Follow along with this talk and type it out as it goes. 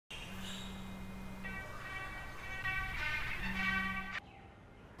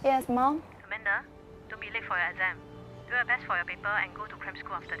Yes, Mom? Amanda, don't be late for your exam. Do your best for your paper and go to cram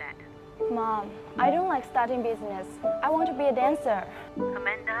school after that. Mom, I don't like starting business. I want to be a dancer.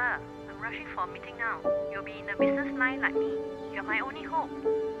 Amanda, I'm rushing for a meeting now. You'll be in the business line like me. You're my only hope.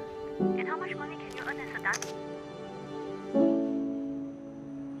 And how much money can you earn as a dancer?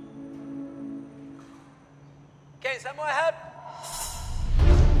 Can someone help?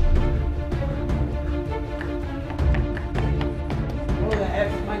 Oh, the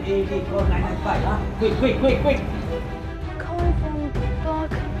F180 call 995, huh? Quick! Calling from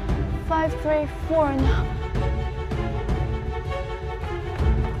block 534 now.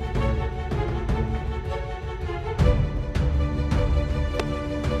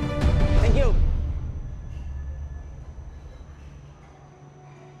 Thank you.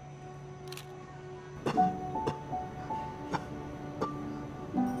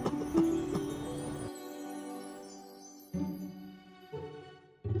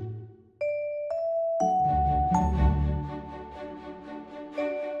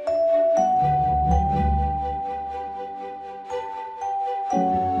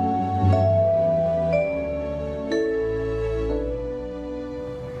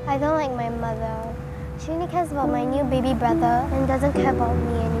 I don't like my mother. She only cares about my new baby brother and doesn't care about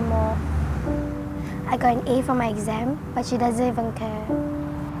me anymore. I got an A for my exam, but she doesn't even care.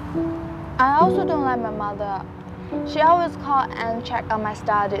 I also don't like my mother. She always calls and checks on my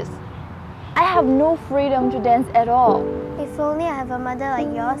studies. I have no freedom to dance at all. If only I have a mother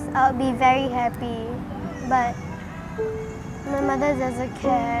like yours, I would be very happy. But my mother doesn't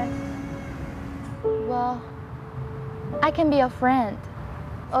care. Well, I can be a friend.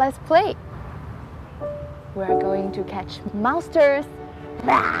 Let's play. We're going to catch monsters.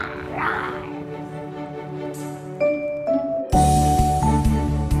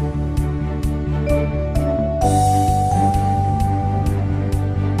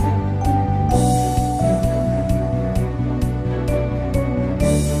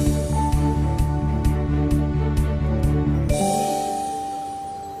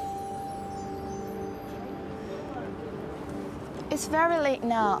 It's very late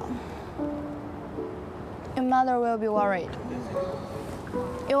now. Your mother will be worried.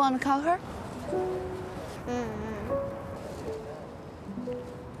 You want to call her?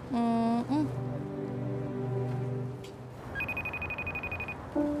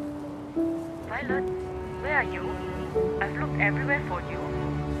 Violet, where are you? I've looked everywhere for you.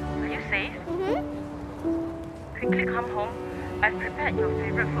 Are you safe? Quickly come home. I've prepared your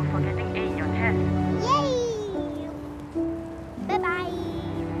favorite food for getting A in your test. Yay! Bye-bye.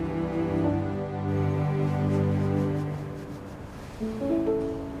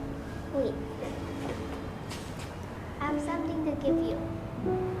 Wait. I have something to give you.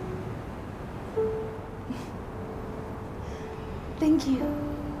 Thank you.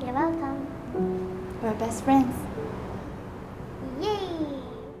 You're welcome. We're best friends. Yay!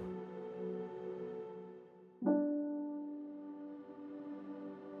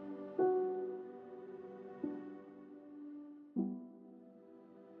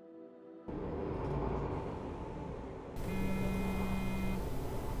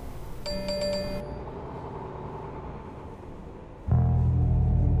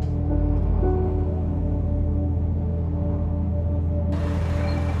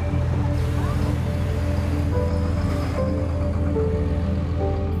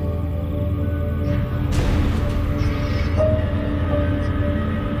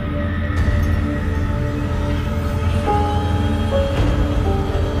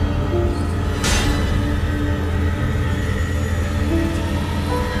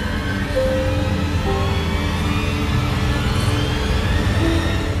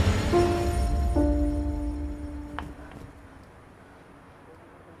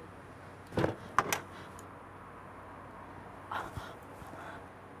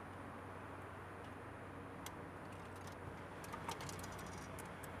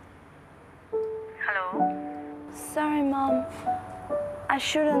 Hello? Sorry, Mom. I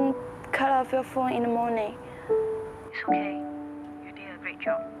shouldn't cut off your phone in the morning. It's okay. You did a great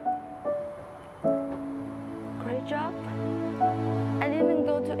job. Great job. I didn't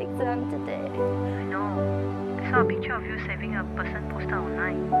go to exam today. I know. I saw a picture of you saving a person posted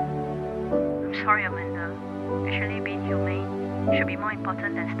online. I'm sorry, Amanda. Actually, being humane should be more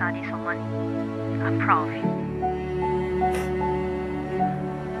important than studies or money. I'm proud of you.